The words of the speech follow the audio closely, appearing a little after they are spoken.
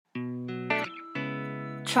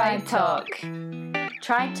Tribe Talk.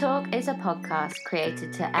 Tribe Talk is a podcast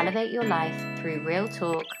created to elevate your life through real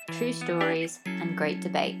talk, true stories, and great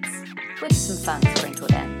debates, with some fun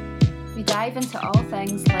sprinkled in. We dive into all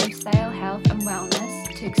things lifestyle, health, and wellness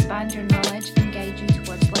to expand your knowledge and guide you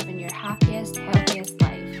towards living your happiest, healthiest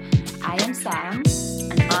life. I am Sam.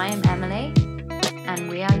 And I am Emily, and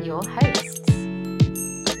we are your hosts.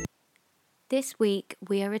 This week,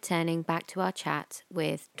 we are returning back to our chat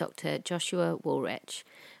with Dr. Joshua Woolrich.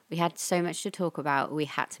 We had so much to talk about, we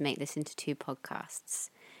had to make this into 2 podcasts.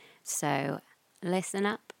 So listen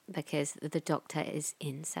up, because the doctor is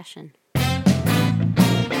in session.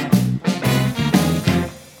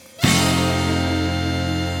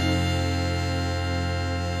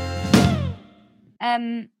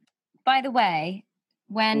 By the way,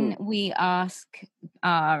 when we ask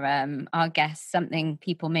our guests something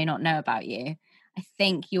people may not know about you, I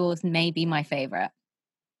think yours may be my favourite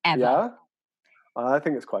ever. Yeah? I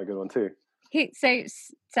think it's quite a good one too. So,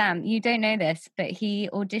 Sam, you don't know this, but he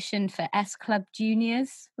auditioned for S Club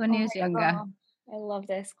Juniors when he was younger. God. I love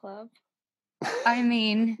this club. I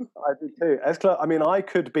mean... I do too. S Club, I mean, I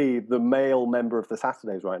could be the male member of the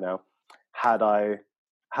Saturdays right now, had I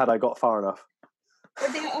got far enough. Were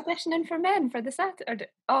they auditioning for men for the Saturday?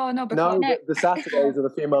 Oh, no, No, the Saturdays are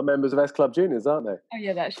the female members of S Club Juniors, aren't they? Oh,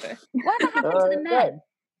 yeah, that's true. Whatever happened to the men? Yeah.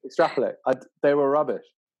 Extrapolate. They were rubbish.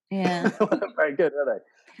 Yeah. They weren't very good, were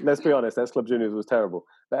they? Let's be honest, S Club Juniors was terrible.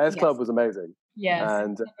 But S Club was amazing.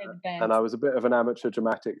 Yes. And I was a bit of an amateur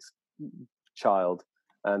dramatics child,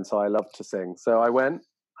 and so I loved to sing. So I went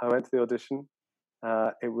to the audition.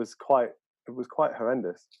 It was quite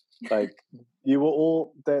horrendous. Like, you were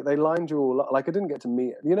all they lined you all up. Like, I didn't get to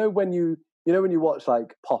meet, when you watch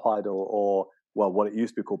like Pop Idol, or what it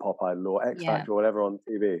used to be called Pop Idol, or X Factor, or whatever on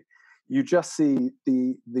TV, you just see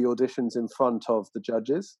the auditions in front of the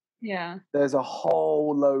judges. Yeah, there's a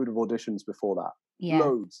whole load of auditions before that.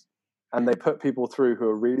 Loads. And they put people through who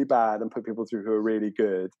are really bad and put people through who are really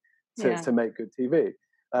good to make good TV.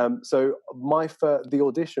 So the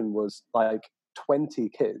audition was like 20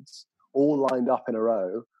 kids all lined up in a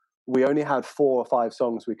row. We only had 4 or 5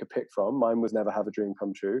 songs we could pick from. Mine was Never Have a Dream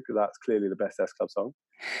Come True, because that's clearly the best S Club song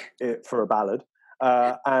for a ballad.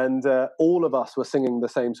 And all of us were singing the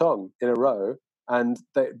same song in a row. And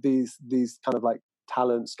these kind of like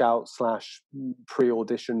talent scouts /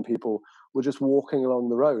 pre-audition people were just walking along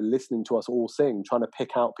the row, listening to us all sing, trying to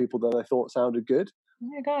pick out people that they thought sounded good. Oh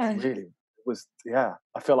my gosh! Really, it was. Yeah,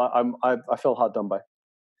 I feel like I feel hard done by.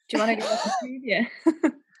 Do you want to go to the media?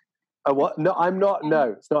 What? No, I'm not.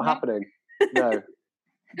 No, it's not happening. No.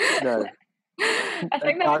 I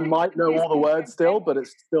think I might know all the words still, but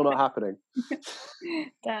it's still not happening.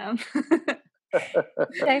 Damn.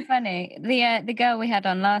 So funny. The girl we had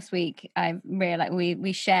on last week, I realized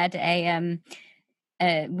we shared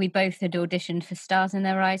we both had auditioned for Stars in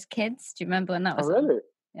Their Eyes Kids. Do you remember when that was? Oh, really?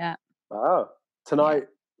 Yeah. Wow. Tonight,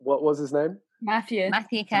 what was his name? Matthew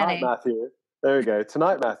Kelly. Tonight, Matthew. There we go.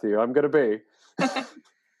 Tonight, Matthew. I'm going to be.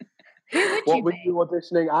 What were you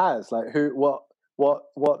auditioning as? Like, who?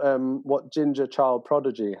 What ginger child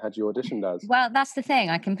prodigy had you auditioned as? Well, that's the thing.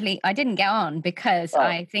 I didn't get on because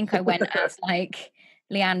I think I went as like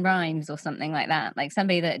Leanne Rimes or something like that, like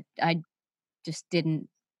somebody that I just didn't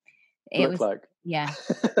look like. Yeah.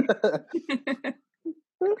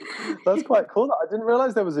 That's quite cool. I didn't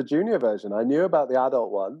realize there was a junior version. I knew about the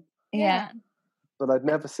adult one. Yeah. But I'd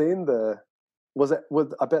never seen I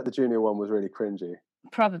bet the junior one was really cringy.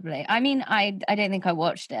 Probably. I mean, I don't think I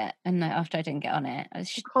watched it, and after I didn't get on it,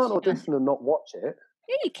 you can't audition and not watch it.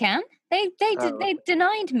 Yeah, you can. They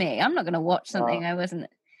denied me. I'm not going to watch something I wasn't.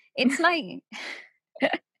 It's like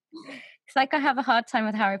it's like I have a hard time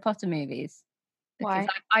with Harry Potter movies. Why?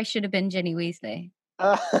 I should have been Ginny Weasley.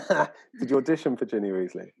 Did you audition for Ginny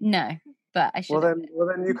Weasley? No, but I should. Well,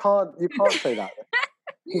 then you can't say that,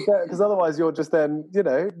 because otherwise you're just then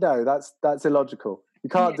no, that's illogical. You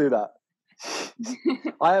can't do that.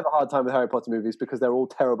 I have a hard time with Harry Potter movies because they're all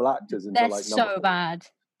terrible actors. They're like so bad.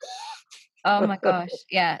 Oh my gosh,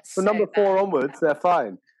 yeah. From number 4 onwards, they're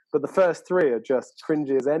fine, but the first 3 are just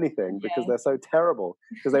cringy as anything because they're so terrible.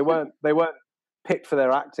 Because they weren't picked for their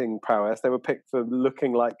acting prowess; they were picked for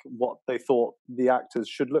looking like what they thought the actors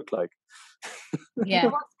should look like. Yeah.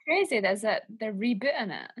 What's crazy is that they're rebooting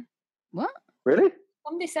it. What? Really?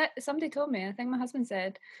 Somebody told me. I think my husband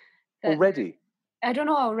said that already. I don't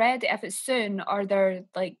know already if it's soon or they're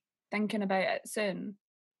like thinking about it soon.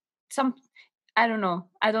 I don't know.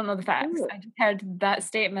 I don't know the facts. I just heard that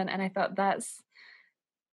statement and I thought that's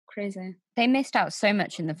crazy. They missed out so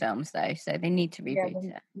much in the films though, so they need to reboot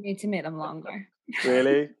it. Need to make them longer.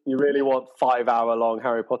 Really? You really want 5-hour-long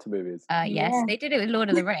Harry Potter movies? Yes, they did it with Lord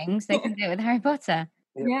of the Rings. They can do it with Harry Potter.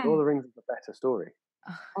 Yeah. Lord of the Rings is a better story.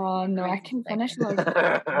 Oh no, I can finish Lord of the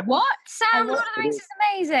Rings. What? Sam, Lord of the Rings is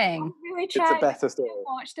amazing. I really tried. It's a better story.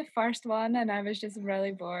 I watched the first one and I was just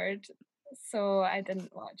really bored, so I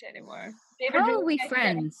didn't watch it anymore. How are we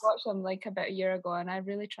friends? I watched them like about a year ago, and I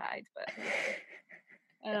really tried, but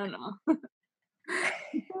I don't know.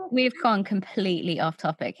 We've gone completely off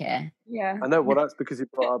topic here. Yeah, I know. Well, that's because you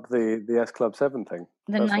brought up the S Club 7 thing.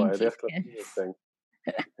 That's 90s, why the S Club 7 thing.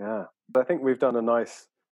 Yeah, but I think we've done a nice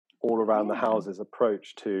all around the houses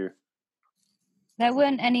approach to. There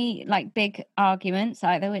weren't any like big arguments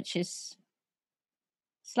either, which is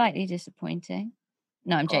slightly disappointing.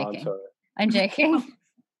 No, I'm joking. I'm joking.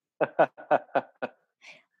 I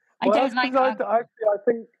don't like.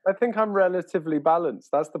 I think I'm relatively balanced.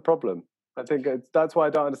 That's the problem. I think that's why I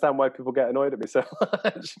don't understand why people get annoyed at me so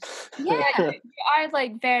much. Yeah, you are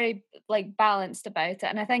like very like balanced about it,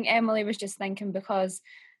 and I think Emily was just thinking because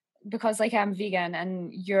like I'm vegan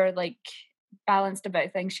and you're like balanced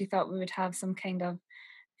about things, she thought we would have some kind of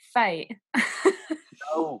fight.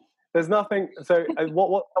 No, there's nothing. So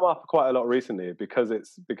what's come up quite a lot recently because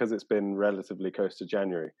it's been relatively close to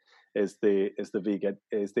January is the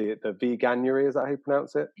veganuary, is that how you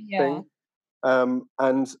pronounce it? Yeah. Thing.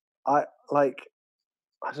 And I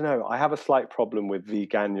don't know, I have a slight problem with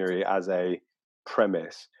veganuary as a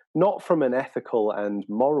premise, not from an ethical and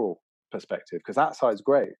moral perspective, because that side's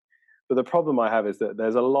great. But the problem I have is that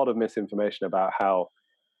there's a lot of misinformation about how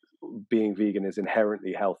being vegan is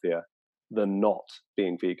inherently healthier than not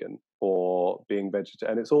being vegan or being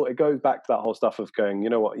vegetarian. And it goes back to that whole stuff of going, you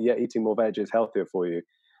know what, yeah, eating more veg is healthier for you,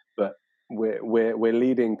 but we're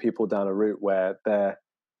leading people down a route where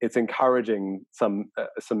it's encouraging some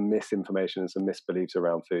misinformation and some misbeliefs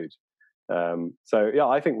around food. So yeah,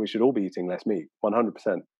 I think we should all be eating less meat, 100%.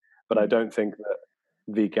 But I don't think that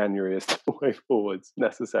veganuary is the way forwards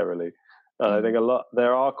necessarily. I think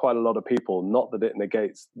there are quite a lot of people, not that it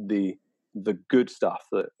negates the good stuff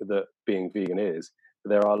that being vegan is, but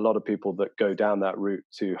there are a lot of people that go down that route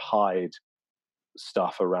to hide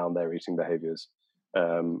stuff around their eating behaviors.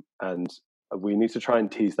 And we need to try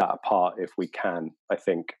and tease that apart if we can, I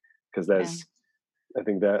think, because I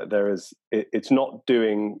think there is, it's not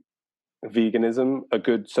doing veganism a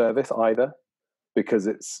good service either, because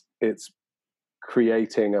it's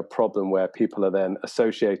creating a problem where people are then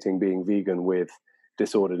associating being vegan with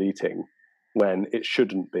disordered eating when it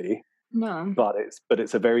shouldn't be. No, but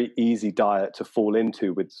it's a very easy diet to fall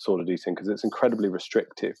into with disordered eating because it's incredibly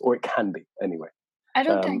restrictive, or it can be anyway. I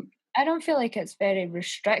don't feel like it's very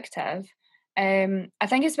restrictive. I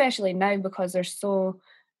think especially now because there's so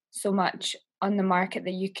much on the market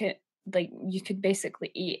that you could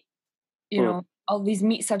basically eat, you know, all these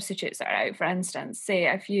meat substitutes that are out. For instance, say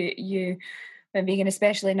if you went vegan,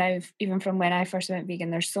 especially now, even from when I first went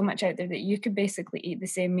vegan, there's so much out there that you could basically eat the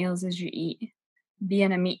same meals as you eat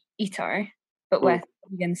being a meat eater, but with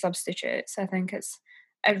vegan substitutes. I think it's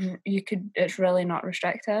really not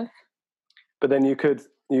restrictive. But then you could,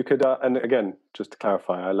 and again, just to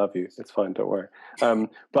clarify, I love you. It's fine, don't worry.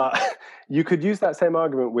 But you could use that same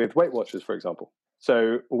argument with Weight Watchers, for example.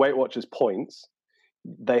 So Weight Watchers points,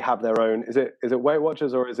 they have their own. Is it Weight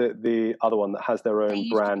Watchers or is it the other one that has their own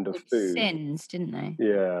brand of food? Sins, didn't they?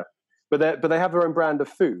 Yeah, but they have their own brand of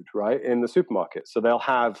food, right, in the supermarket. So they'll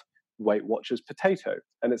have Weight Watchers potato,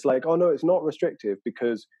 and it's like, oh no, it's not restrictive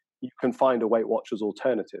because you can find a Weight Watchers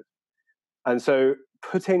alternative. And so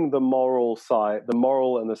putting the moral and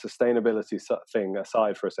the sustainability thing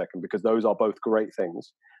aside for a second, because those are both great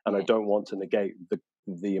things, and I don't want to negate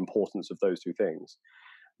the importance of those two things.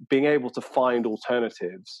 Being able to find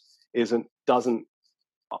alternatives doesn't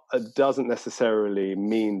necessarily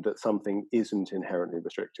mean that something isn't inherently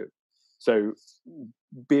restrictive. So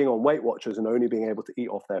being on Weight Watchers and only being able to eat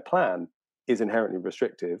off their plan is inherently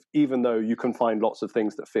restrictive, even though you can find lots of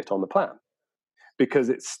things that fit on the plan, because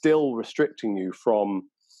it's still restricting you from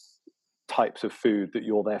types of food that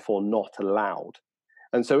you're therefore not allowed.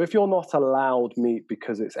 And so if you're not allowed meat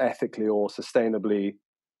because it's ethically or sustainably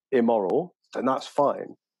immoral, then that's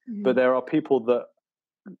fine. Mm-hmm. But there are people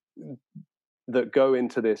that go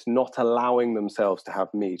into this not allowing themselves to have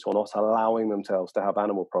meat or not allowing themselves to have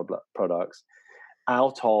animal products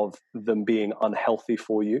out of them being unhealthy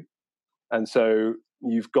for you. And so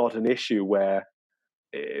you've got an issue where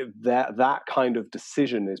that kind of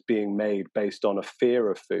decision is being made based on a fear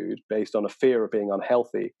of food, based on a fear of being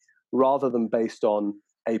unhealthy, rather than based on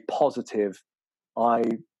a positive, I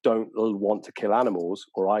don't want to kill animals,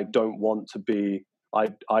 or I don't want to be,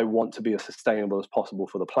 I want to be as sustainable as possible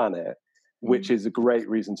for the planet, which is a great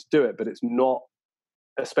reason to do it, but it's not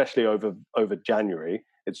especially over January,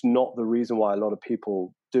 it's not the reason why a lot of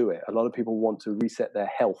people do it. A lot of people want to reset their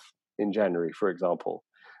health in January, for example,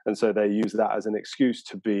 and so they use that as an excuse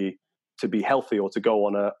to be healthy or to go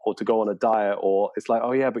on a diet. Or it's like,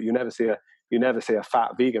 oh yeah, but you never see a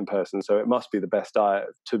fat vegan person, so it must be the best diet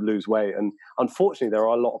to lose weight. And unfortunately, there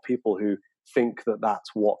are a lot of people who think that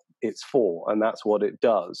that's what it's for and that's what it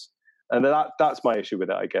does. And that's my issue with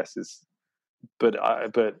it, I guess. But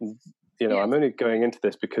you know, I'm only going into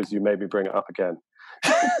this because you made me bring it up again.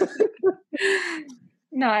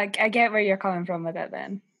 No, I get where you're coming from with it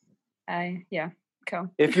then. Cool.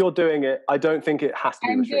 If you're doing it, I don't think it has to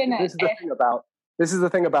be restricted. This is the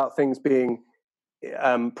thing about things being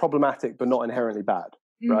problematic but not inherently bad,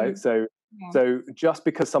 right? So just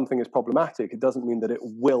because something is problematic, it doesn't mean that it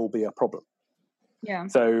will be a problem. Yeah.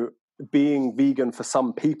 So being vegan for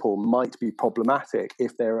some people might be problematic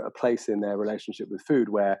if they're at a place in their relationship with food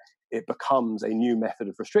where it becomes a new method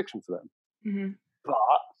of restriction for them. Mm-hmm. But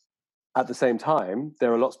at the same time,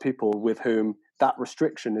 there are lots of people with whom that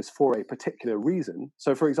restriction is for a particular reason.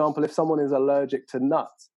 So, for example, if someone is allergic to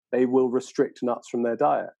nuts, they will restrict nuts from their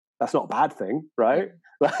diet. That's not a bad thing, right?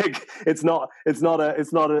 Like, it's not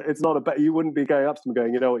a, you wouldn't be going up to them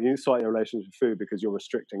going, you know what, you start your relationship with food because you're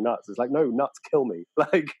restricting nuts. It's like, no, nuts kill me.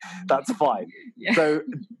 Like, that's fine. So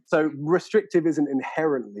restrictive isn't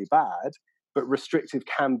inherently bad, but restrictive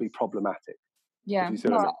can be problematic. Yeah,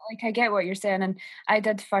 like I get what you're saying, and I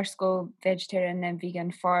did first go vegetarian then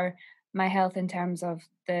vegan for my health in terms of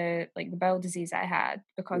the bowel disease I had,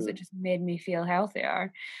 because it just made me feel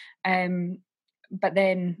healthier. But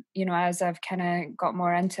then, you know, as I've kind of got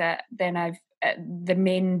more into it, then the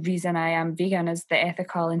main reason I am vegan is the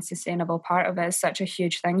ethical and sustainable part of it is such a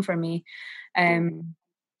huge thing for me.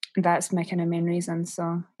 That's my kind of main reason.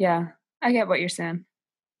 So yeah, I get what you're saying.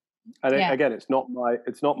 And again, it's not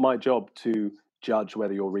my job to judge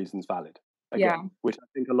whether your reason's valid. Again, which I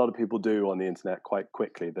think a lot of people do on the internet quite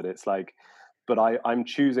quickly, that it's like, but I'm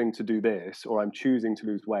choosing to do this, or I'm choosing to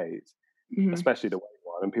lose weight, especially the weight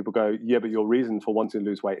one. And people go, yeah, but your reason for wanting to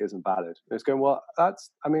lose weight isn't valid. And it's going, well,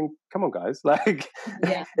 come on, guys. Like,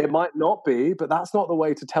 it might not be, but that's not the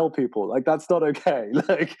way to tell people. Like, that's not okay.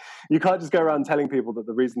 Like, you can't just go around telling people that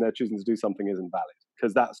the reason they're choosing to do something isn't valid,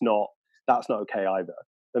 because that's not okay either.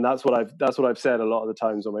 And that's what I've said a lot of the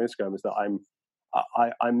times on my Instagram, is that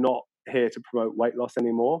I'm not here to promote weight loss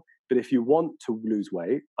anymore. But if you want to lose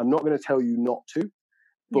weight, I'm not going to tell you not to.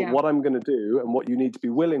 But what I'm going to do, and what you need to be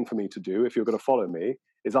willing for me to do if you're going to follow me,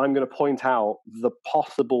 is I'm going to point out the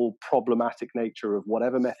possible problematic nature of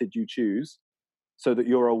whatever method you choose, so that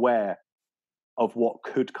you're aware of what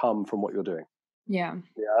could come from what you're doing. Yeah.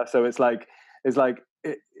 So it's like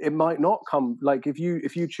it might not come. Like, if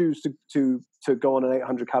you choose to go on an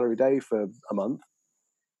 800 calorie day for a month,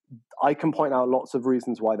 I can point out lots of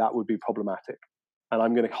reasons why that would be problematic, and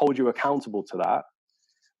I'm going to hold you accountable to that.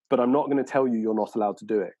 But I'm not going to tell you you're not allowed to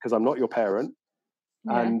do it, because I'm not your parent,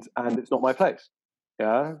 and it's not my place.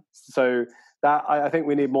 Yeah. So that I think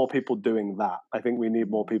we need more people doing that. I think we need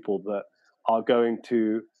more people that are going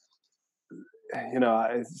to, you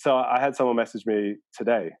know. So I had someone message me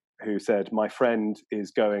today who said, my friend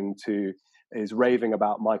is raving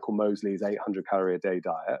about Michael Mosley's 800 calorie a day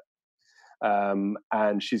diet.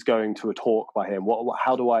 And she's going to a talk by him.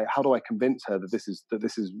 How do I convince her that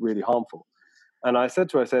this is really harmful? And I said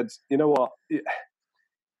to her, you know what?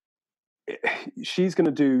 She's going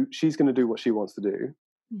to do what she wants to do.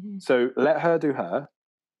 Mm-hmm. So let her do her,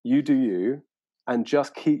 you do you, and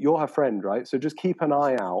just you're her friend, right? So just keep an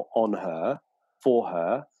eye out on her, for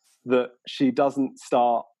her, that she doesn't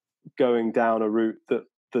start going down a route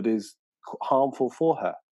that is harmful for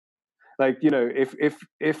her. Like, you know,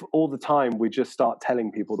 if all the time we just start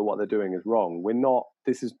telling people that what they're doing is wrong,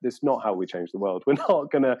 this is not how we change the world. We're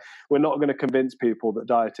not gonna convince people that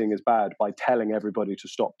dieting is bad by telling everybody to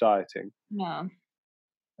stop dieting. No.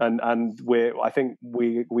 And I think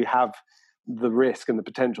we have the risk and the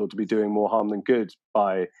potential to be doing more harm than good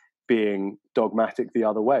by being dogmatic the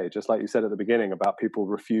other way. Just like you said at the beginning about people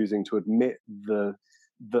refusing to admit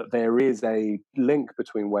that there is a link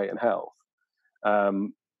between weight and health.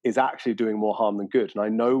 Is actually doing more harm than good. And I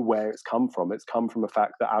know where it's come from. It's come from the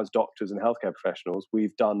fact that as doctors and healthcare professionals,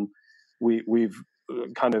 we've done more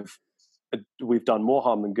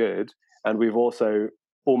harm than good. And we've also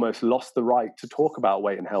almost lost the right to talk about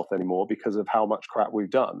weight and health anymore because of how much crap we've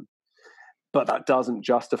done. But that doesn't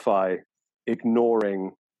justify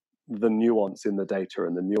ignoring the nuance in the data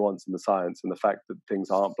and the nuance in the science and the fact that things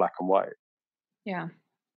aren't black and white. Yeah.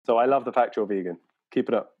 So I love the fact you're vegan. Keep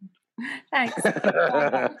it up. Thanks.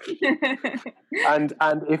 and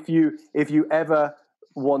if you ever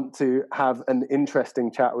want to have an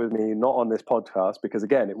interesting chat with me, not on this podcast, because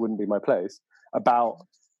again, it wouldn't be my place, about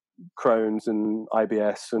Crohn's and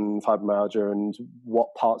IBS and fibromyalgia and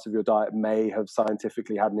what parts of your diet may have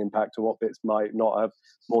scientifically had an impact and what bits might not have,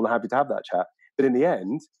 more than happy to have that chat. But in the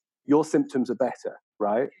end, your symptoms are better,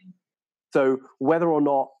 right? So whether or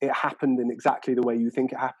not it happened in exactly the way you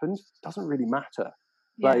think it happened doesn't really matter.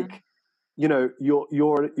 Yeah. Like, you know,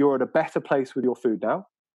 you're at a better place with your food now,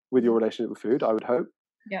 with your relationship with food, I would hope.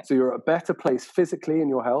 Yeah. So you're at a better place physically in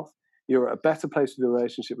your health. You're at a better place with your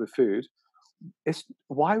relationship with food.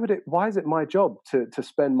 Why is it my job to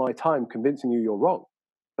spend my time convincing you you're wrong?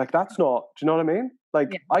 Like, that's not, do you know what I mean? Like,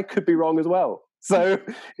 I could be wrong as well. So,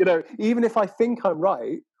 you know, even if I think I'm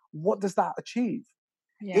right, what does that achieve?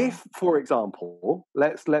 Yeah. If, for example,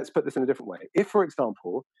 let's put this in a different way. If, for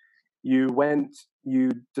example, you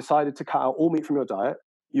decided to cut out all meat from your diet,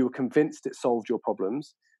 you were convinced it solved your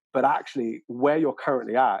problems, but actually where you're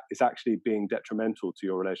currently at is actually being detrimental to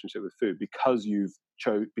your relationship with food because you've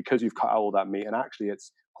cut out all that meat, and actually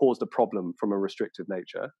it's caused a problem from a restrictive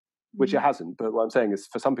nature, which it hasn't. But what I'm saying is,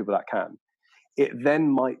 for some people that can. It then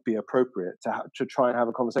might be appropriate to try and have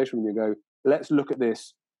a conversation with you and go, let's look at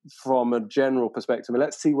this from a general perspective, and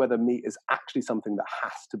let's see whether meat is actually something that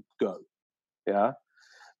has to go. Yeah.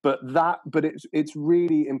 But it's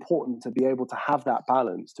really important to be able to have that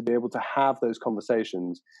balance, to be able to have those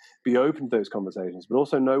conversations, be open to those conversations, but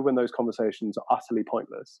also know when those conversations are utterly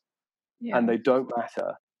pointless, and they don't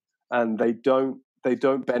matter, and they don't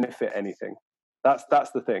benefit anything. That's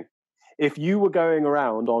the thing. If you were going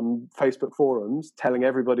around on Facebook forums telling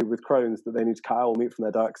everybody with Crohn's that they need to cut out all meat from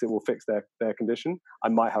their diet because it will fix their condition, I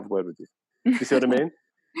might have a word with you. You see what I mean?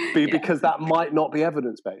 Because that might not be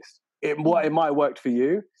evidence-based. It might have worked for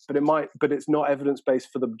you, but it's not evidence-based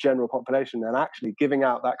for the general population. And actually giving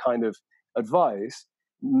out that kind of advice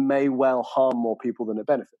may well harm more people than it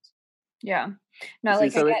benefits. Yeah. No,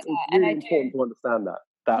 like, so it's really important to understand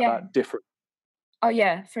that difference. Oh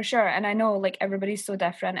yeah, for sure. And I know, like, everybody's so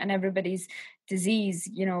different, and everybody's disease,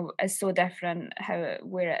 you know, is so different,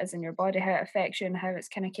 where it is in your body, how it affects you, and how it's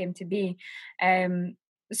kind of came to be.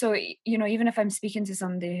 So, you know, even if I'm speaking to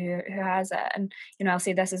somebody who has it, and, you know, I'll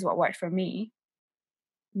say, this is what worked for me.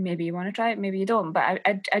 Maybe you want to try it, maybe you don't. But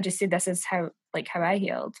I just say, this is how I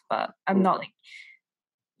healed. But I'm not like,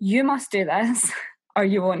 you must do this or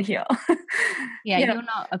you won't heal. Yeah, you're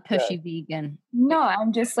not a pushy vegan. No,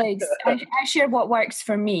 I'm just like, I share what works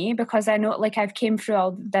for me, because I know, like, I've came through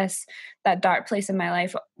all that dark place in my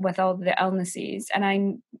life with all the illnesses, and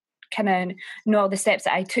I kind of know all the steps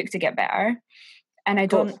that I took to get better. And I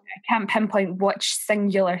can't pinpoint which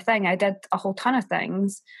singular thing. I did a whole ton of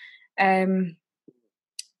things.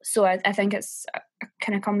 So I think it's a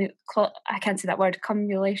kind of I can't say that word,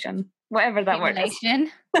 cumulation, whatever that word is.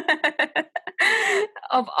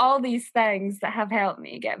 Of all these things that have helped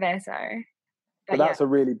me get better. But that's a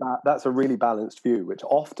really balanced view, which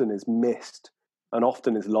often is missed and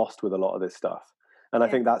often is lost with a lot of this stuff. And I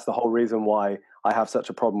think that's the whole reason why I have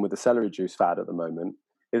such a problem with the celery juice fad at the moment,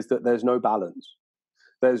 is that there's no balance.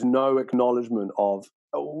 There's no acknowledgement of,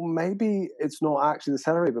 maybe it's not actually the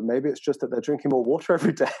celery, but maybe it's just that they're drinking more water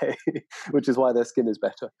every day, which is why their skin is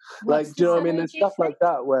better. Like, do you know what I mean? There's stuff like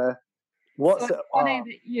that where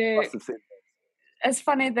it's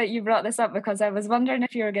funny that you brought this up, because I was wondering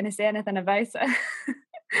if you were going to say anything about it.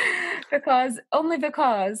 because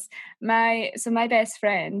my best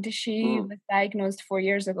friend, she was diagnosed 4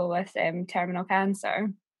 years ago with terminal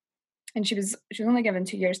cancer, and she was only given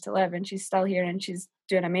 2 years to live, and she's still here, and she's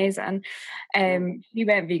doing amazing. She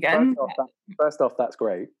went vegan. First off, that's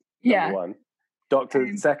great. Number one.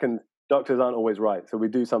 Second, doctors aren't always right, so we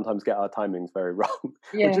do sometimes get our timings very wrong,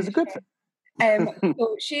 which is a good thing.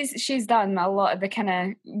 So she's done a lot of the kind of,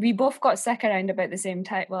 we both got sick around about the same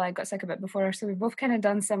time. Well, I got sick a bit before her, so we've both kind of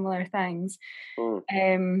done similar things.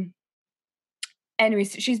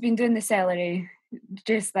 Anyways, she's been doing the celery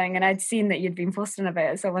juice thing, and I'd seen that you'd been posting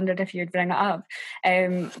about it, so I wondered if you'd bring it up,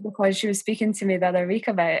 because she was speaking to me the other week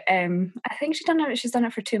about I think she's done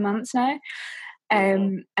it for 2 months now,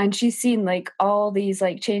 and she's seen, like, all these,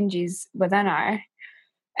 like, changes within her.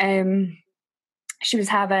 She was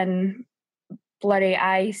having blurry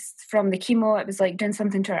eyes from the chemo. It was like doing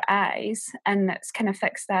something to her eyes, and it's kind of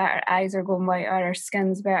fixed that. Her eyes are going whiter, her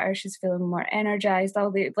skin's better, she's feeling more energized.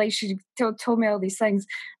 She told me all these things.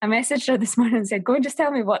 I messaged her this morning and said, go and just tell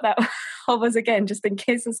me what that all was again, just in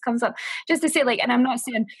case this comes up, just to say, like, and I'm not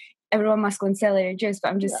saying everyone must go and celery juice, but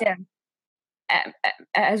I'm just saying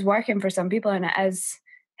it is working for some people, and it is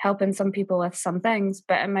helping some people with some things,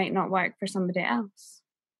 but it might not work for somebody else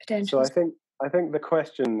potentially. So I think the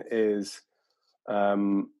question is,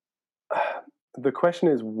 the question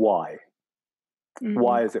is why? Mm-hmm.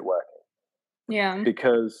 Why is it working? Yeah.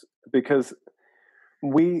 Because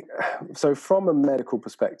so from a medical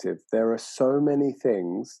perspective, there are so many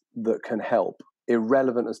things that can help,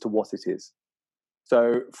 irrelevant as to what it is.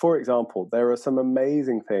 So, for example, there are some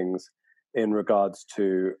amazing things in regards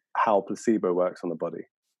to how placebo works on the body.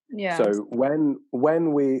 Yeah. So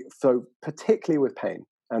particularly with pain,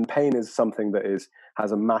 and pain is something that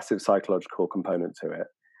has a massive psychological component to it.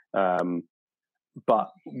 But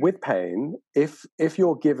with pain, if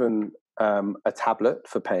you're given a tablet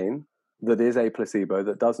for pain that is a placebo,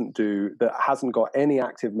 that hasn't got any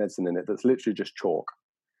active medicine in it, that's literally just chalk,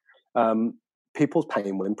 people's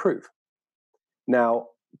pain will improve. Now,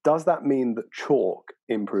 does that mean that chalk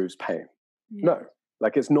improves pain? Yeah. No.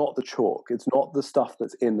 Like, it's not the chalk. It's not the stuff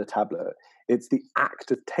that's in the tablet. It's the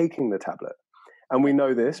act of taking the tablet. And we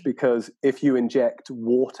know this because if you inject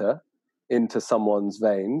water into someone's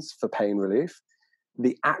veins for pain relief,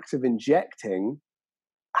 the act of injecting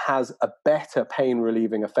has a better pain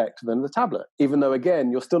relieving effect than the tablet, even though,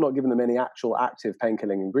 again, you're still not giving them any actual active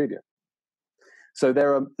pain-killing ingredient. So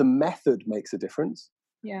the method makes a difference.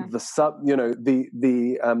 Yeah.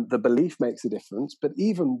 The belief makes a difference, but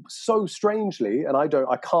even so strangely, and I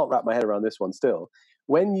can't wrap my head around this one still,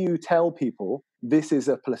 when you tell people this is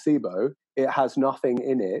a placebo, it has nothing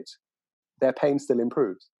in it, their pain still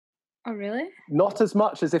improves. Oh, really? Not as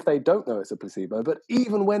much as if they don't know it's a placebo, but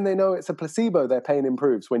even when they know it's a placebo, their pain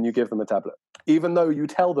improves when you give them a tablet. Even though you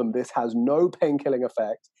tell them this has no pain-killing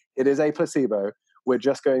effect, it is a placebo, we're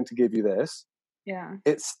just going to give you this. Yeah.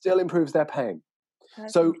 It still improves their pain.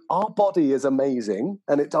 So our body is amazing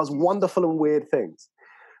and it does wonderful and weird things.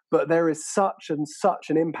 But there is such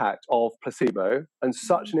an impact of placebo and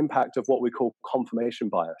such an impact of what we call confirmation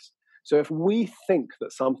bias. So if we think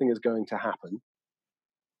that something is going to happen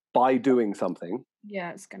by doing something,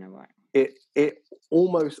 yeah, it's going to work. It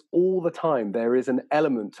almost all the time there is an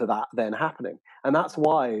element to that then happening. And that's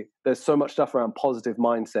why there's so much stuff around positive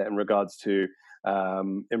mindset in regards to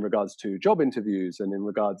job interviews and in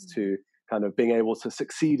regards to kind of being able to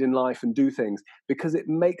succeed in life and do things, because it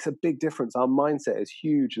makes a big difference. Our mindset is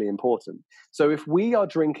hugely important. So if we are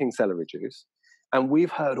drinking celery juice and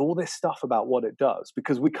we've heard all this stuff about what it does,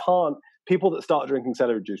 because people that start drinking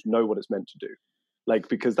celery juice know what it's meant to do, like,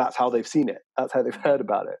 because that's how they've seen it. That's how they've heard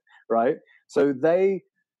about it, right? So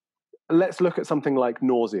let's look at something like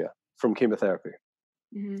nausea from chemotherapy.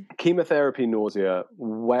 Mm-hmm. Chemotherapy nausea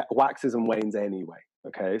waxes and wanes anyway.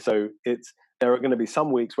 Okay, so there are going to be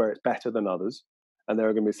some weeks where it's better than others, and there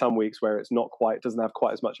are going to be some weeks where doesn't have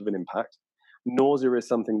quite as much of an impact. Nausea is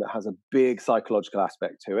something that has a big psychological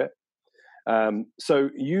aspect to it. So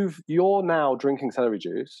you're now drinking celery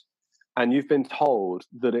juice, and you've been told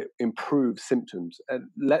that it improves symptoms. And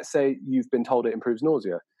let's say you've been told it improves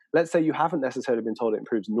nausea. Let's say you haven't necessarily been told it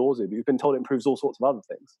improves nausea, but you've been told it improves all sorts of other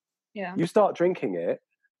things. Yeah. You start drinking it,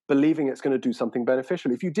 believing it's going to do something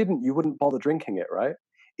beneficial. If you didn't, you wouldn't bother drinking it, right?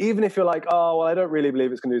 Even if you're like, oh, well, I don't really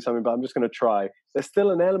believe it's going to do something, but I'm just going to try. There's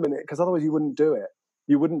still an element in it, because otherwise you wouldn't do it.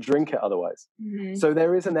 You wouldn't drink it otherwise. Mm-hmm. So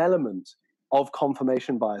there is an element of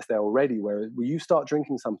confirmation bias there already, where you start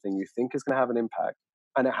drinking something you think is going to have an impact,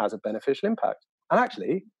 and it has a beneficial impact. And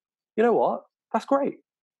actually, you know what? That's great.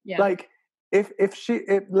 Yeah. Like, if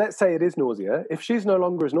let's say it is nausea, if she's no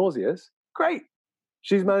longer as nauseous, great.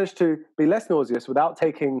 She's managed to be less nauseous without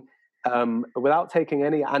taking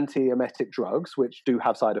any antiemetic drugs, which do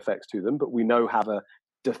have side effects to them, but we know have a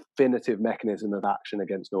definitive mechanism of action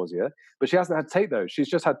against nausea. But she hasn't had to take those. She's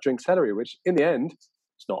just had to drink celery, which in the end,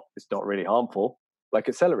 it's not really harmful. Like,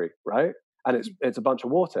 it's celery, right? And it's a bunch of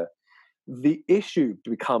water. The issue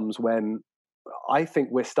becomes when I think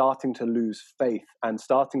we're starting to lose faith and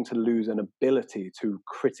starting to lose an ability to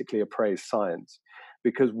critically appraise science,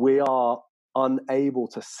 because we are unable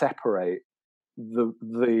to separate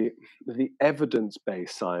the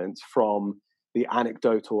evidence-based science from the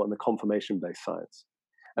anecdotal and the confirmation-based science.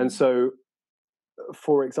 And so,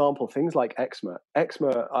 for example, things like eczema.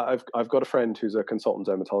 I've got a friend who's a consultant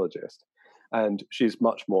dermatologist, and she's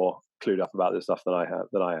much more clued up about this stuff than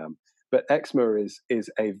I am. But eczema is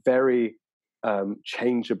a very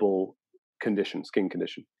changeable skin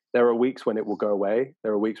condition. There are weeks when it will go away.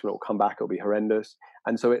 There are weeks when it will come back. It'll be horrendous.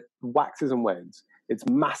 And so it waxes and wanes. It's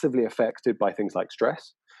massively affected by things like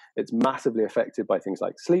stress. It's massively affected by things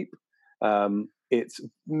like sleep. It's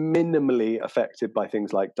minimally affected by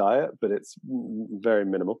things like diet, but it's very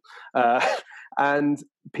minimal. And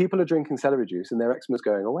people are drinking celery juice and their eczema is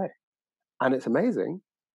going away. And it's amazing,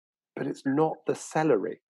 but it's not the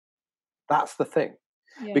celery. That's the thing.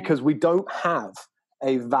 Yeah. Because we don't have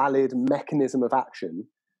a valid mechanism of action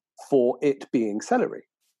for it being celery.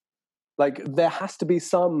 Like there has to be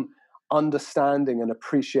some understanding and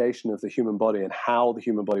appreciation of the human body and how the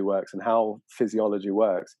human body works and how physiology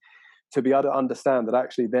works to be able to understand that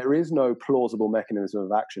actually there is no plausible mechanism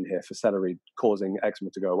of action here for celery causing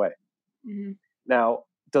eczema to go away. Mm-hmm. Now,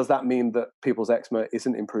 does that mean that people's eczema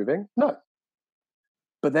isn't improving? No.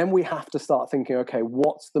 But then we have to start thinking, okay,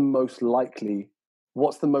 what's the most likely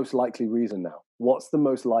reason now? What's the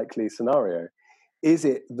most likely scenario? Is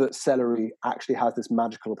it that celery actually has this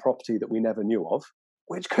magical property that we never knew of,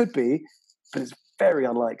 which could be, but it's very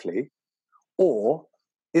unlikely? Or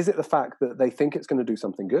is it the fact that they think it's going to do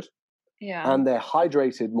something good? Yeah. And they're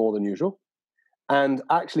hydrated more than usual? And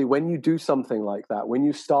actually, when you do something like that, when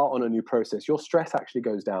you start on a new process, your stress actually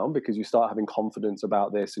goes down because you start having confidence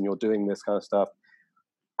about this and you're doing this kind of stuff.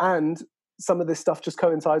 And some of this stuff just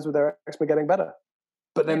coincides with their eczema getting better.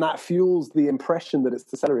 But then that fuels the impression that it's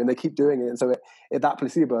the celery, and they keep doing it. And so that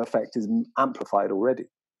placebo effect is amplified already.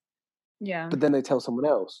 Yeah. But then they tell someone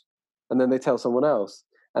else, and then they tell someone else.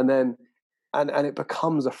 And then, and it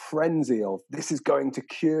becomes a frenzy of this is going to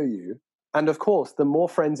cure you. And of course, the more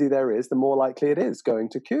frenzy there is, the more likely it is going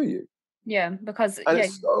to cure you. Yeah, because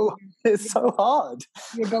it's so hard.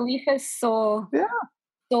 Your belief is so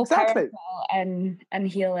exactly. powerful and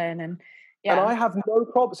healing and And I have no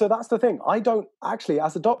problem. So that's the thing. I don't actually,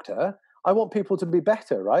 as a doctor, I want people to be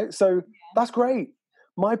better, right? So that's great.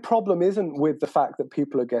 My problem isn't with the fact that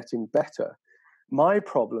people are getting better. My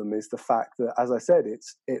problem is the fact that, as I said,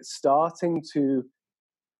 it's starting to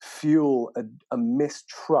fuel a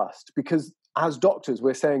mistrust, because as doctors,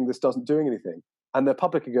 we're saying this doesn't do anything. And the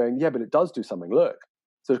public are going, yeah, but it does do something. Look.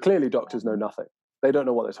 So clearly doctors know nothing. They don't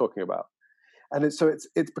know what they're talking about. And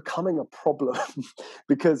it's becoming a problem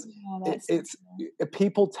because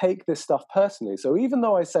people take this stuff personally. So even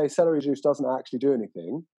though I say celery juice doesn't actually do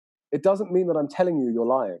anything, it doesn't mean that I'm telling you you're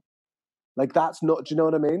lying. Like that's not, do you know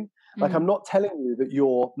what I mean? Like I'm not telling you that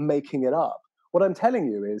you're making it up. What I'm telling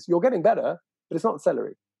you is you're getting better, but it's not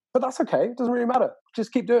celery. But that's okay. It doesn't really matter.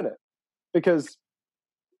 Just keep doing it because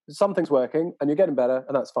something's working and you're getting better,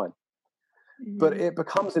 and that's fine. Mm-hmm. But it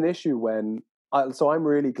becomes an issue when so I'm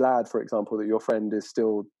really glad, for example, that your friend is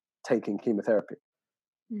still taking chemotherapy,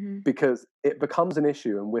 because it becomes an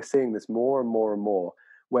issue, and we're seeing this more and more and more,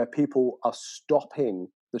 where people are stopping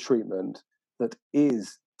the treatment that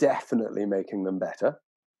is definitely making them better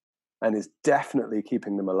and is definitely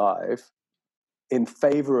keeping them alive in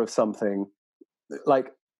favor of something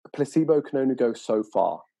like placebo can only go so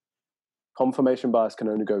far. Confirmation bias can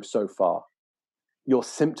only go so far. Your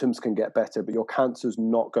symptoms can get better, but your cancer's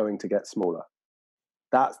not going to get smaller.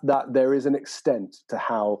 That there is an extent to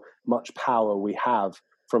how much power we have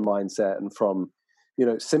from mindset and from,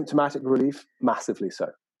 symptomatic relief, massively so.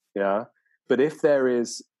 Yeah. But if there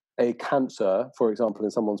is a cancer, for example,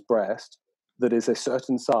 in someone's breast that is a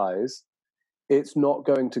certain size, it's not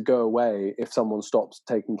going to go away if someone stops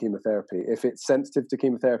taking chemotherapy. If it's sensitive to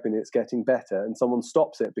chemotherapy and it's getting better and someone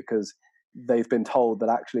stops it because they've been told that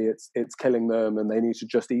actually it's killing them and they need to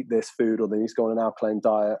just eat this food or they need to go on an alkaline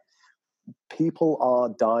diet, people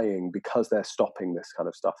are dying because they're stopping this kind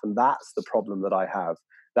of stuff. And that's the problem that I have.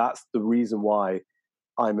 That's the reason why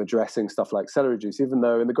I'm addressing stuff like celery juice, even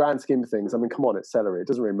though in the grand scheme of things, I mean, come on, it's celery. It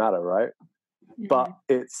doesn't really matter, right? Mm-hmm. But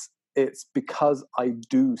it's because I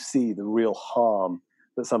do see the real harm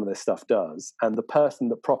that some of this stuff does. And the person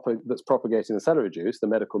that's propagating the celery juice, the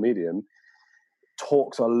medical medium,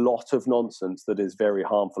 talks a lot of nonsense that is very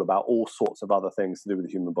harmful about all sorts of other things to do with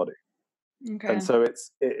the human body. Okay. And so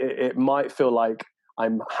it might feel like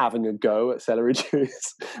I'm having a go at celery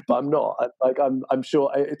juice, but I'm not. I'm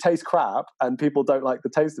sure it tastes crap and people don't like the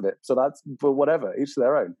taste of it. So that's for whatever, each to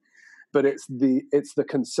their own. But it's the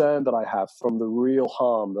concern that I have from the real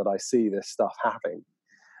harm that I see this stuff having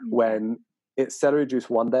when it's celery juice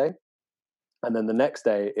one day and then the next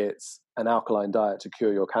day it's an alkaline diet to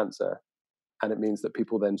cure your cancer. And it means that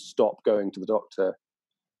people then stop going to the doctor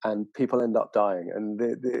and people end up dying. And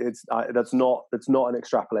that's not an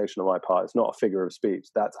extrapolation on my part. It's not a figure of speech.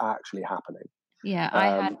 That's actually happening. Yeah, I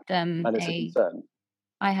had and it's a concern.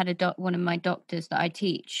 I had one of my doctors that I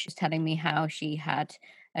teach was telling me how she had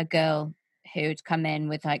a girl who'd come in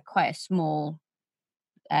with like quite a small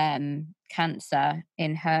cancer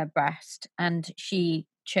in her breast, and she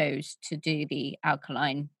chose to do the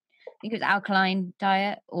alkaline, I think it was alkaline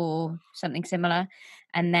diet or something similar.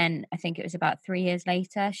 And then I think it was about 3 years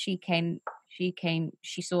later, she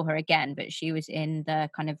saw her again, but she was in the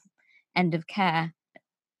kind of end of care,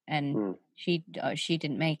 and she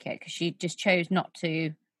didn't make it because she just chose not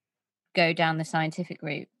to go down the scientific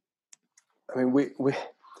route. I mean, we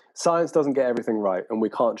science doesn't get everything right, and we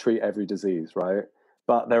can't treat every disease, right?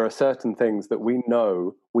 But there are certain things that we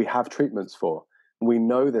know we have treatments for. We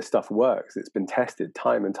know this stuff works. It's been tested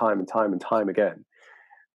time and time and time and time again.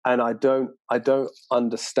 And I don't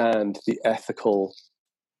understand the ethical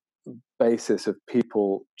basis of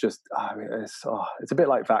people just, I mean, it's a bit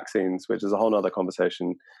like vaccines, which is a whole other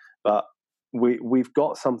conversation. But we've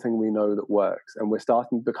got something we know that works, and we're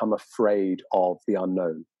starting to become afraid of the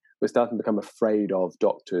unknown. We're starting to become afraid of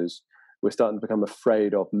doctors. We're starting to become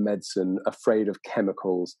afraid of medicine, afraid of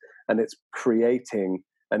chemicals, and it's creating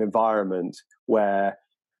an environment where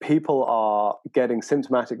people are getting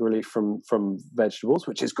symptomatic relief from vegetables,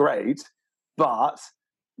 which is great, but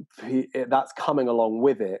that's coming along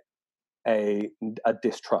with it a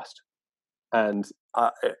distrust. And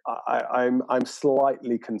I'm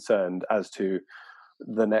slightly concerned as to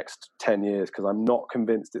the next 10 years, because I'm not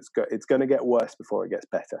convinced it's going to get worse before it gets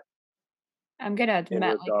better. I'm going to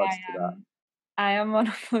admit, I am one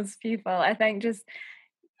of those people. I think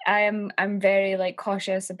I'm very like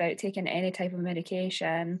cautious about taking any type of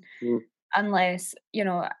medication unless, you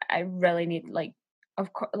know, I really need, like,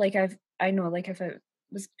 of course, like I know, like, if it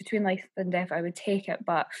was between life and death, I would take it.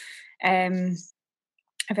 But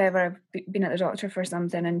if ever I've been at the doctor for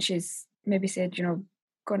something and she's maybe said, you know,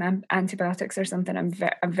 go on antibiotics or something,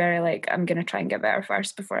 I'm very like, I'm going to try and get better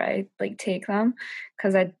first before I like take them,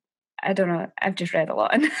 because I don't know, I've just read a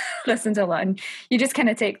lot and listened to a lot, and you just kind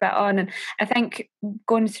of take that on. And I think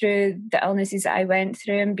going through the illnesses that I went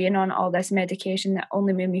through and being on all this medication, that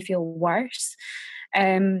only made me feel worse.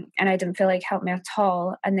 And I didn't feel like helped me at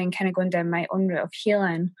all. And then kind of going down my own route of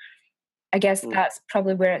healing, I guess that's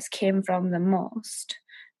probably where it's came from the most.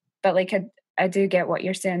 But like, I do get what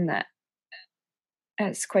you're saying, that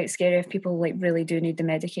it's quite scary if people like really do need the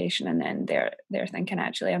medication and then they're thinking,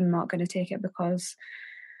 actually, I'm not going to take it because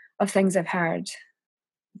of things I've heard.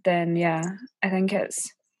 Then yeah, I think it's.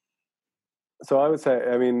 So I would say,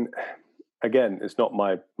 I mean, again, it's not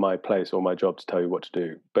my place or my job to tell you what to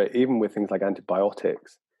do. But even with things like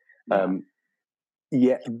antibiotics, the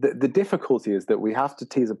difficulty is that we have to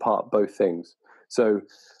tease apart both things. So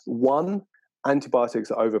one,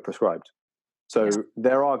 antibiotics are overprescribed. So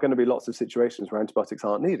there are going to be lots of situations where antibiotics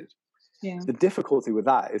aren't needed. Yeah. The difficulty with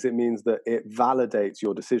that is it means that it validates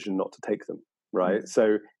your decision not to take them, right?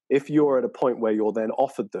 So if you're at a point where you're then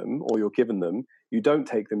offered them or you're given them, you don't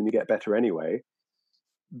take them and you get better anyway,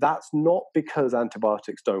 that's not because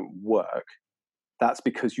antibiotics don't work. That's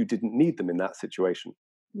because you didn't need them in that situation,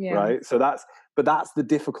 right? So that's the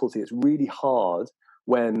difficulty. It's really hard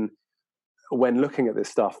when looking at this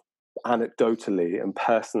stuff anecdotally and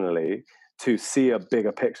personally to see a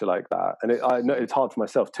bigger picture like that. And I know it's hard for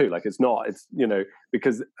myself too. Like it's you know,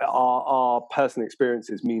 because our personal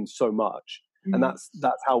experiences mean so much. And that's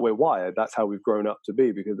how we're wired. That's how we've grown up to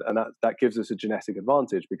be, and that gives us a genetic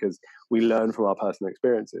advantage because we learn from our personal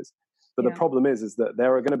experiences. But the problem is that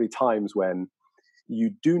there are going to be times when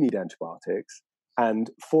you do need antibiotics.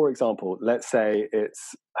 And for example, let's say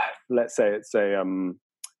it's a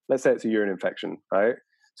urine infection, right?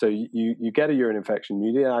 So you get a urine infection,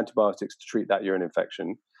 you need antibiotics to treat that urine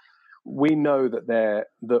infection. We know that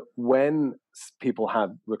when people have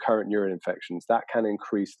recurrent urine infections, that can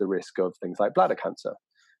increase the risk of things like bladder cancer,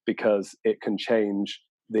 because it can change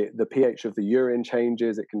the pH of the urine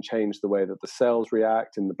changes, it can change the way that the cells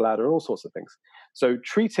react in the bladder, and all sorts of things. So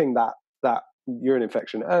treating that urine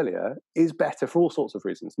infection earlier is better for all sorts of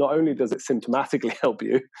reasons. Not only does it symptomatically help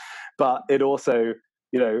you, but it also,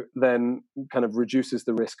 you know, then kind of reduces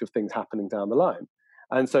the risk of things happening down the line.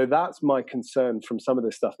 And so that's my concern from some of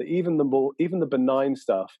this stuff, that even the benign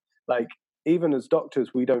stuff, like even as doctors,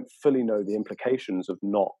 we don't fully know the implications of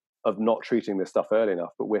not treating this stuff early enough,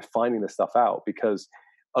 but we're finding this stuff out because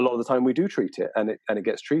a lot of the time we do treat it and it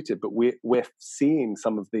gets treated, but we're seeing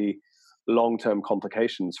some of the long-term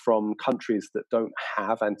complications from countries that don't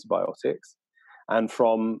have antibiotics and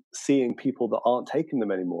from seeing people that aren't taking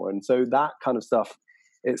them anymore. And so that kind of stuff,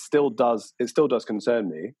 it still does concern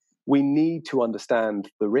me. We need to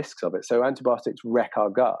understand the risks of it. So antibiotics wreck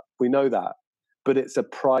our gut. We know that. But it's a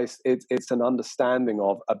price, it's an understanding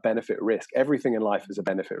of a benefit risk. Everything in life is a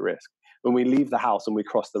benefit risk. When we leave the house and we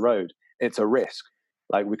cross the road, it's a risk.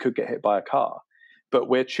 Like we could get hit by a car. But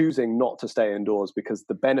we're choosing not to stay indoors because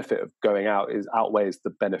the benefit of going out outweighs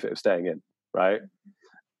the benefit of staying in, right?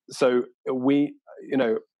 So we, you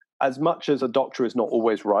know, as much as a doctor is not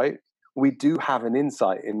always right, we do have an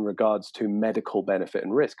insight in regards to medical benefit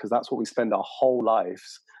and risk, because that's what we spend our whole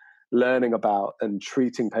lives learning about and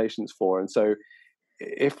treating patients for. And so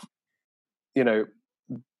if, you know,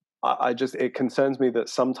 it concerns me that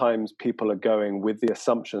sometimes people are going with the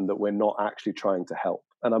assumption that we're not actually trying to help.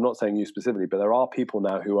 and I'm not saying you specifically, but there are people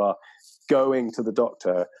now who are going to the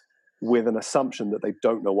doctor with an assumption that they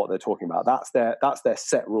don't know what they're talking about. That's their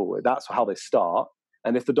set rule. That's how they start.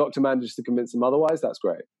 And if the doctor manages to convince them otherwise, that's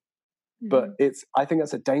great. Mm-hmm. But I think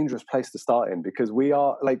that's a dangerous place to start in, because we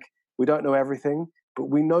don't know everything, but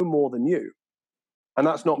we know more than you. And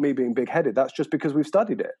that's not me being big-headed. That's just because we've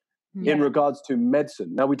studied it in regards to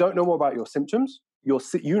medicine. Now, we don't know more about your symptoms.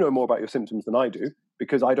 You know more about your symptoms than I do,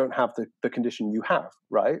 because I don't have the condition you have,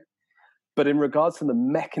 right? But in regards to the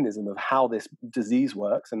mechanism of how this disease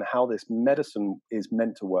works and how this medicine is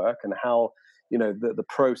meant to work and how, the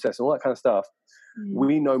process and all that kind of stuff,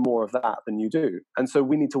 we know more of that than you do. And so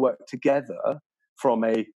we need to work together from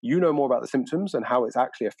you know more about the symptoms and how it's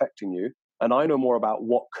actually affecting you. And I know more about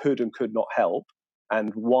what could and could not help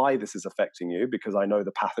and why this is affecting you, because I know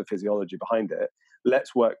the pathophysiology behind it.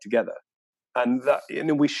 Let's work together. And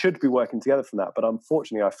we should be working together from that. But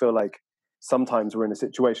unfortunately, I feel like sometimes we're in a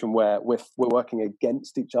situation where we're working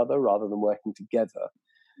against each other rather than working together,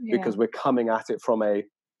 because we're coming at it from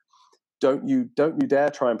don't you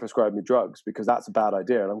dare try and prescribe me drugs, because that's a bad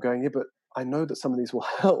idea. And I'm going, but I know that some of these will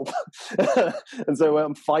help. And so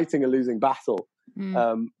I'm fighting a losing battle.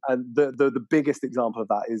 And the biggest example of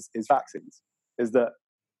that is vaccines, is that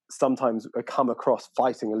sometimes I come across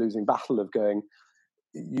fighting a losing battle of going,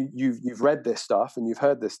 you've read this stuff and you've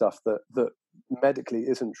heard this stuff that medically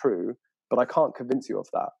isn't true, but I can't convince you of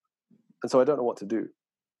that. And so I don't know what to do.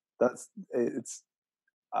 That's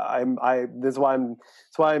why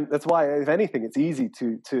if anything, it's easy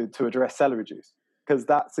to address celery juice, because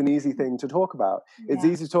that's an easy thing to talk about. Yeah. It's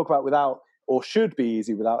easy to talk about without, or should be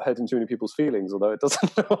easy without hurting too many people's feelings, although it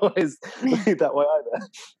doesn't always lead that way either.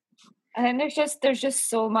 I think there's just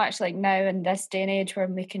so much, like, now in this day and age where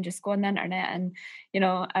we can just go on the internet and,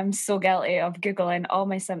 I'm so guilty of Googling all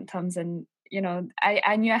my symptoms, and,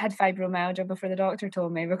 I knew I had fibromyalgia before the doctor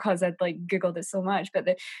told me, because I'd Googled it so much, but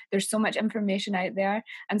there's so much information out there,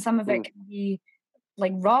 and some of it can be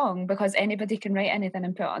wrong, because anybody can write anything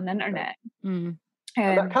and put it on the internet. And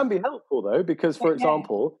that can be helpful though, because for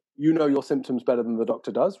example, your symptoms better than the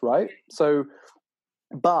doctor does, right? So,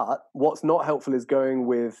 but what's not helpful is going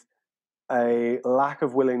with a lack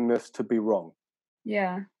of willingness to be wrong.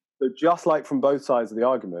 Yeah. So just like from both sides of the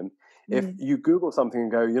argument, if you Google something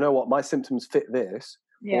and go, you know what, my symptoms fit this,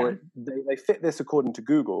 or they fit this according to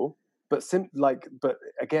Google, but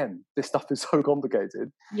again, this stuff is so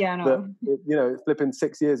complicated. Yeah, I know. That it's flipping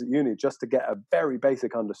 6 years at uni just to get a very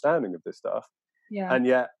basic understanding of this stuff. Yeah. And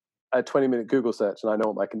yet a 20-minute Google search and I know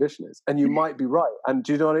what my condition is. And you might be right. And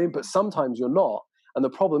do you know what I mean? But sometimes you're not. And the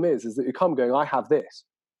problem is that you come going, I have this.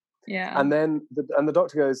 Yeah. And then the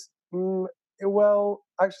doctor goes, well,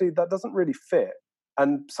 actually, that doesn't really fit.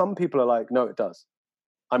 And some people are like, no, it does.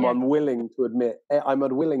 I'm unwilling to admit, I'm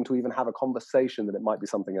unwilling to even have a conversation that it might be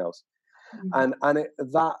something else. Mm-hmm. I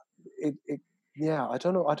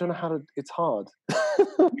don't know how to, it's hard.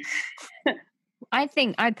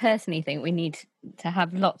 I personally think we need to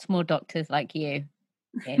have lots more doctors like you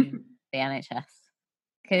in the NHS,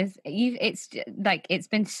 because it's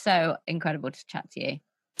been so incredible to chat to you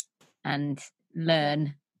and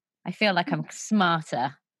learn. I feel like I'm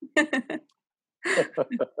smarter.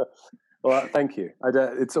 Well, thank you.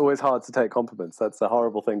 It's always hard to take compliments. That's a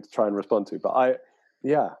horrible thing to try and respond to. But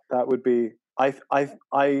that would be. I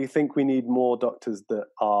think we need more doctors that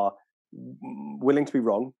are willing to be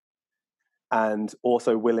wrong, and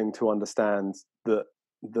also willing to understand that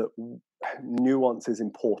nuance is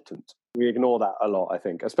important. We ignore that a lot, I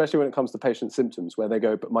think, especially when it comes to patient symptoms, where they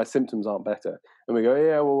go, but my symptoms aren't better. And we go,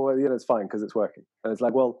 it's fine because it's working. And it's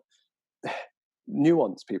like, well,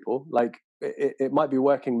 nuance, people. It might be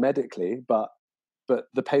working medically, but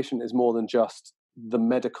the patient is more than just the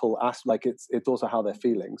medical aspect. It's also how they're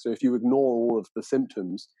feeling. So if you ignore all of the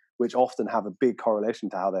symptoms, which often have a big correlation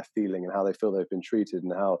to how they're feeling and how they feel they've been treated,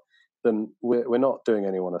 and then we're not doing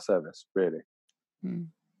anyone a service, really.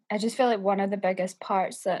 I just feel like one of the biggest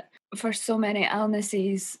parts that for so many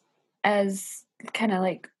illnesses is kind of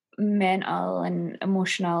mental and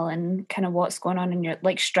emotional, and kind of what's going on in your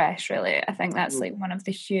stress, really. I think that's one of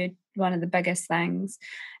the biggest things.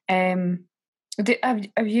 Have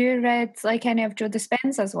you read any of Joe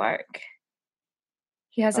Dispenza's work?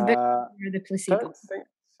 He has a book The Placebo. I don't think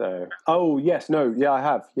so. Oh yes, no, yeah, I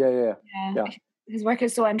have. Yeah. His work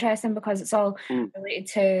is so interesting because it's all related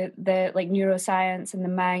to the neuroscience and the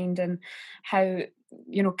mind, and how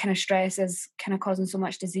kind of stress is kind of causing so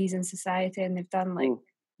much disease in society. And they've done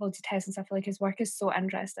loads of tests and stuff. His work is so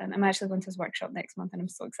interesting. I'm actually going to his workshop next month, and I'm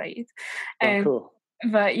so excited. Cool.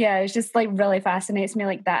 But yeah, it's just really fascinates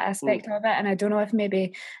me, that aspect of it. And I don't know if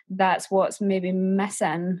maybe that's what's maybe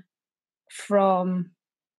missing from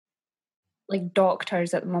like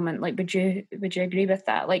doctors at the moment. Like, would you agree with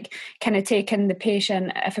that? Like, kind of taking the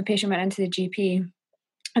patient, if a patient went into the GP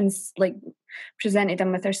and like presented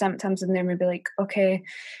them with their symptoms, and they would be like, okay,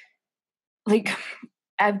 like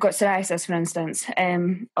I've got psoriasis, for instance.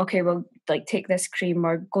 Okay, well, like take this cream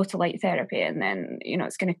or go to light therapy, and then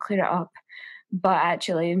it's going to clear it up. But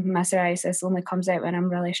actually, my psoriasis only comes out when I'm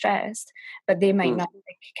really stressed. But they might not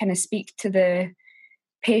kind of speak to the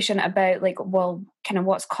patient about like, well, kind of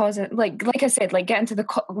what's causing, like I said, like get into the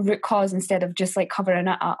root cause instead of just like covering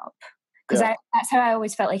it up. Because that's how I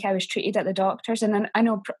always felt like I was treated at the doctors. And then I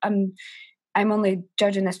know I'm only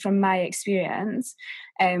judging this from my experience,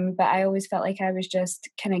 but I always felt like I was just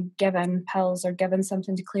kind of given pills or given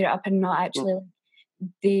something to clear it up, and not actually.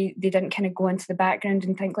 They didn't kind of go into the background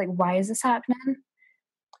and think like, why is this happening?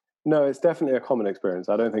 No, it's definitely a common experience.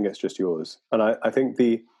 I don't think it's just yours, and I think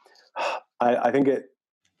there's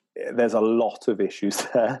a lot of issues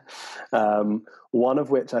there. One of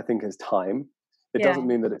which I think is time. It doesn't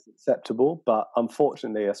mean that it's acceptable, but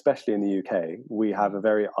unfortunately, especially in the UK, we have a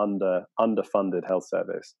very underfunded health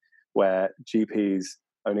service where GPs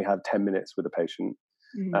only have 10 minutes with a patient.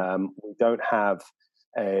 Mm-hmm. We don't have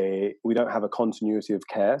a continuity of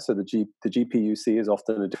care, so the GP you see is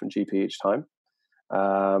often a different GP each time,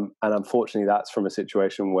 and unfortunately, that's from a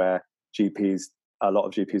situation where a lot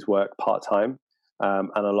of GPs work part-time.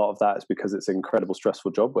 And a lot of that is because it's an incredible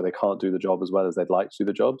stressful job where they can't do the job as well as they'd like to do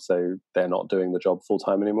the job. So they're not doing the job full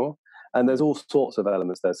time anymore. And there's all sorts of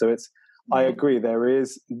elements there. So I agree. There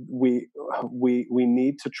is, we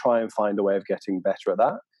need to try and find a way of getting better at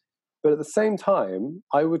that. But at the same time,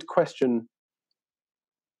 I would question,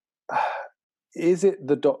 is it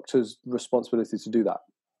the doctor's responsibility to do that?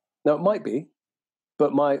 Now it might be,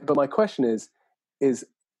 but my question is,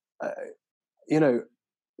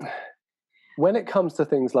 when it comes to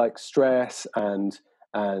things like stress and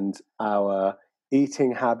our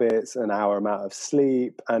eating habits and our amount of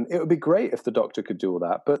sleep, and it would be great if the doctor could do all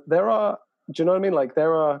that, but do you know what I mean? Like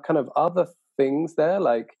there are kind of other things there,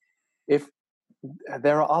 like if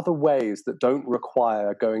there are other ways that don't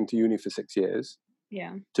require going to uni for 6 years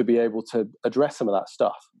to be able to address some of that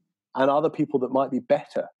stuff, and other people that might be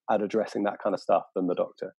better at addressing that kind of stuff than the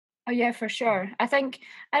doctor. Oh yeah, for sure. I think,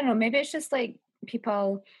 I don't know, maybe it's just like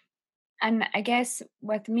people. And I guess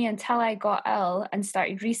with me, until I got ill and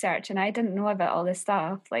started researching, I didn't know about all this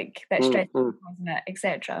stuff, like that stress,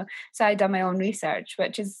 etc. So I done my own research,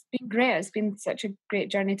 which has been great. It's been such a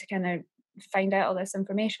great journey to kind of find out all this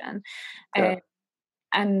information, and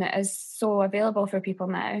is so available for people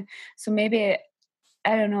now. So maybe,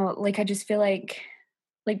 I don't know, like I just feel like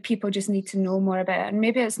people just need to know more about it, and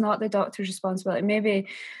maybe it's not the doctor's responsibility. Maybe,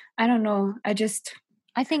 I don't know.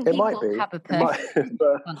 I think people have a person.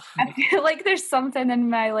 I feel like there's something in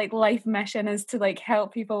my like life mission is to like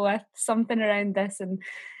help people with something around this and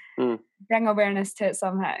bring awareness to it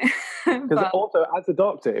somehow. Because also, as a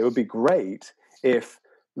doctor, it would be great if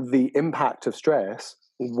the impact of stress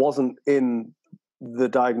wasn't in the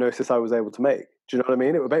diagnosis I was able to make. Do you know what I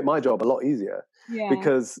mean? It would make my job a lot easier. Yeah.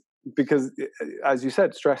 Because as you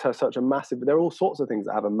said, stress has such a massive, there are all sorts of things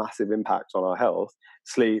that have a massive impact on our health: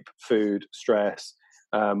 sleep, food, stress,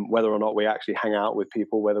 whether or not we actually hang out with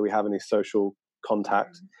people, whether we have any social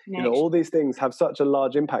contact. All these things have such a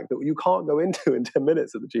large impact that you can't go into in 10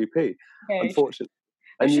 minutes at the GP, unfortunately.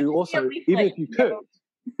 And you also, even if you could,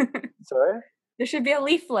 sorry? There should be a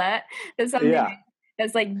leaflet that's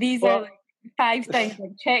that's like, these are like 5 things,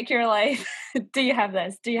 like check your life. Do you have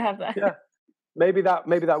this? Do you have that? Yeah. Maybe that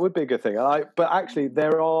would be a good thing. But actually,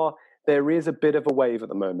 there is a bit of a wave at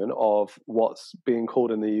the moment of what's being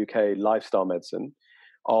called in the UK lifestyle medicine,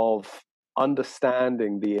 of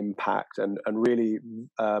understanding the impact and really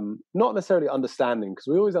not necessarily understanding, because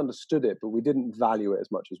we always understood it, but we didn't value it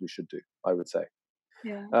as much as we should do, I would say.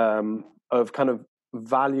 Of kind of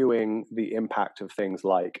valuing the impact of things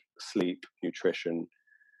like sleep, nutrition,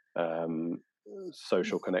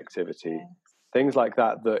 social connectivity, things like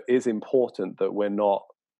that is important that we're not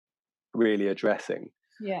really addressing.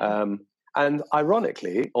 And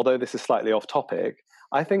ironically, although this is slightly off topic,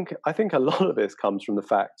 I think a lot of this comes from the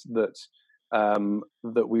fact that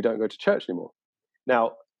that we don't go to church anymore.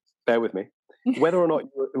 Now, bear with me. Whether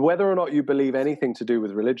or not you believe anything to do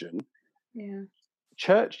with religion,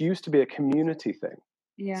 church used to be a community thing.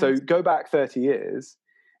 So go back 30 years,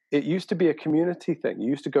 it used to be a community thing. You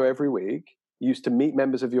used to go every week. You used to meet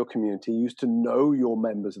members of your community. You used to know your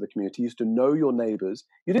members of the community. You used to know your neighbors.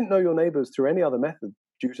 You didn't know your neighbors through any other method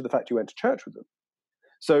due to the fact you went to church with them.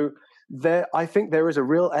 So I think there is a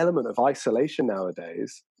real element of isolation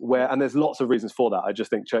nowadays, and there's lots of reasons for that. I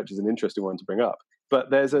just think church is an interesting one to bring up.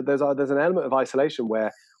 But there's an element of isolation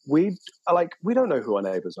where we don't know who our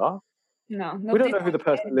neighbours are. No, we don't know who the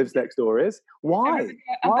person that lives next door is. Why?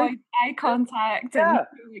 Avoid eye contact. Yeah.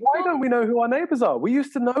 Why don't we know who our neighbours are? We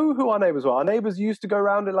used to know who our neighbours were. Our neighbours used to go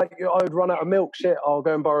around and like, I would run out of milk. Shit, I'll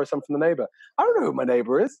go and borrow some from the neighbour. I don't know who my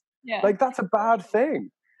neighbour is. Yeah. Like, that's a bad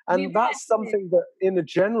thing. And that's something that, in a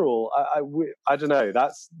general, I don't know.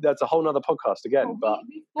 That's a whole nother podcast again. But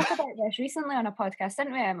we spoke about this recently on a podcast,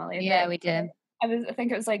 didn't we, Emily? Yeah, we did. I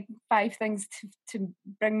think it was like 5 things to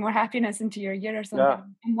bring more happiness into your year or something. Yeah.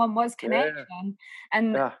 And one was connection. Yeah.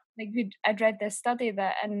 And I'd read this study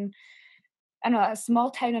that in a small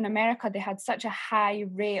town in America, they had such a high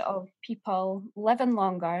rate of people living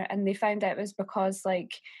longer, and they found out it was because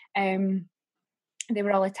like they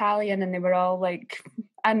were all Italian and they were all like,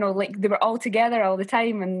 I don't know, like they were all together all the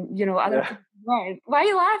time, and other people weren't. Why are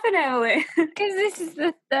you laughing, Emily? Because this is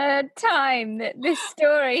the 3rd time that this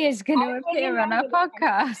story is going to appear on our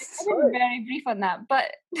podcast. I'm very brief on that,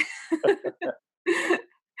 but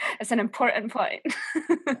it's an important point.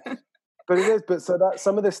 But it is. But so that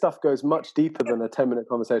some of this stuff goes much deeper than a 10-minute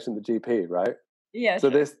conversation at the GP, right? Yeah.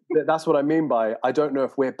 So that's what I mean by I don't know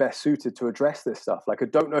if we're best suited to address this stuff. Like, I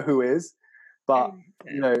don't know who is. But,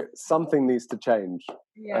 something needs to change.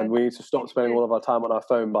 Yeah. And we need to stop spending all of our time on our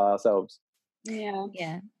phone by ourselves. Yeah.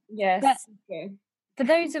 Yeah. Yes. For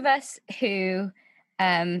those of us who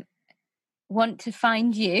want to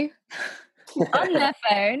find you on their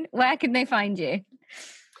phone, where can they find you?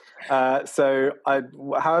 So,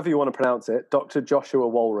 however you want to pronounce it, Dr. Joshua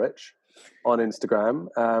Woolrich on Instagram.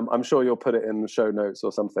 I'm sure you'll put it in the show notes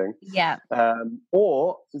or something. Yeah.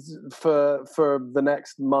 Or for the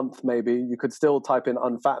next month, maybe you could still type in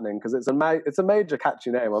unfattening, because it's a major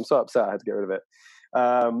catchy name. I'm so upset I had to get rid of it.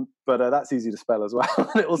 But that's easy to spell as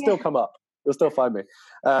well. It will still come up. You'll still find me.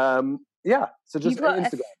 So just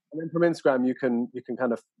Instagram, and then from Instagram you can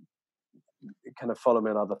kind of follow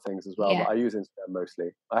me on other things as well. Yeah. But I use Instagram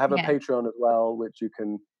mostly. I have a Patreon as well, which you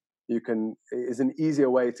can is an easier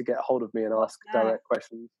way to get hold of me and ask direct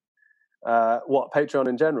questions. What, Patreon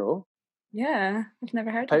in general? Yeah, I've never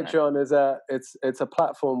heard Patreon of that. It's a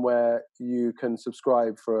platform where you can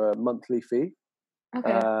subscribe for a monthly fee.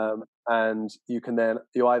 Okay. And you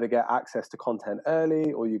either get access to content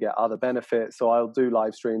early or you get other benefits. So I'll do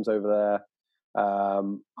live streams over there.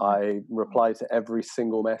 I reply to every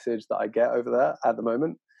single message that I get over there at the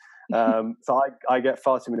moment. So I get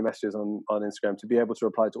far too many messages on Instagram to be able to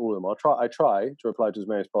reply to all of them. I try to reply to as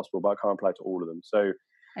many as possible, but I can't reply to all of them. So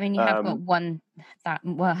I mean, you have got one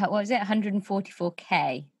what was it,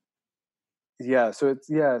 144k? Yeah, so it's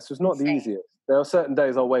not the easiest. There are certain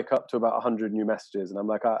days I'll wake up to about 100 new messages, and I'm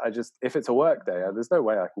like, I just, if it's a work day, there's no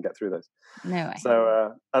way I can get through this. No way.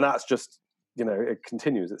 So and that's just, it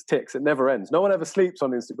continues, it ticks, it never ends. No one ever sleeps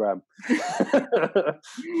on Instagram. So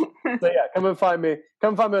yeah, come and find me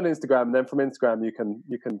on Instagram, and then from Instagram you can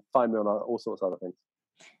find me on all sorts of other things.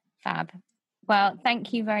 Fab. Well,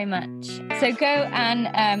 thank you very much. So go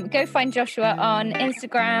and go find Joshua on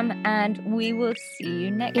Instagram, and we will see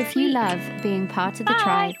you next week. If you love being part of the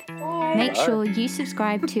tribe, make sure you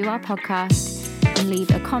subscribe to our podcast and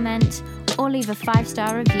leave a comment or leave a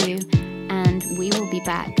 5-star review, and we will be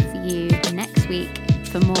back for you next week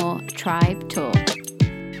for more Tribe Talk.